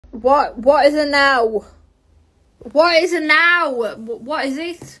What is it now? What is it now? What is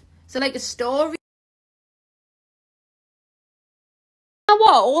it? Is it like a story? You know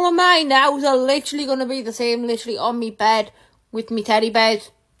what? All of mine now are literally going to be the same, literally on me bed with me teddy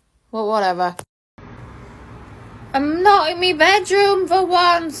bears. Well, whatever. I'm not in my bedroom for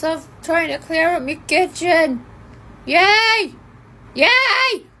once. I'm trying to clear up my kitchen. Yay!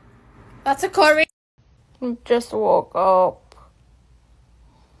 Yay! That's a curry. Just woke up.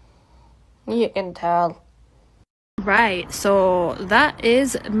 You can tell. Right, so that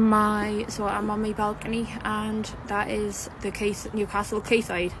is my... So I'm on my balcony and that is the Newcastle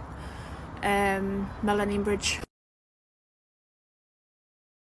Quayside. Millennium Bridge.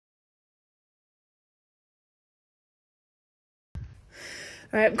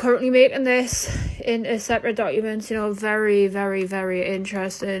 Right, I'm currently making this into separate documents, you know, very, very, very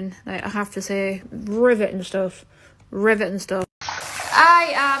interesting. Like, I have to say, riveting stuff. Riveting stuff.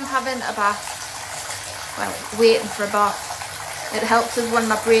 I am having a bath. Well, waiting for a bath. It helps us when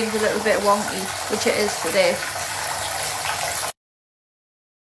my brain's a little bit wonky, which it is today.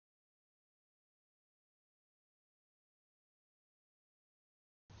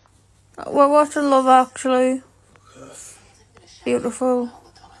 We're watching Love Actually. Beautiful.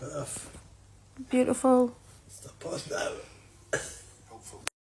 Beautiful.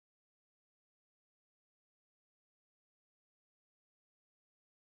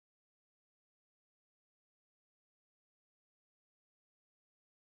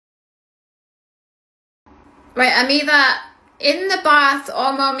 Right, I'm either in the bath or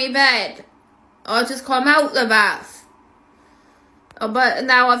I'm on my bed. Or just come out the bath. Oh, but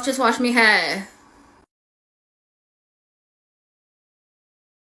now I've just washed my hair.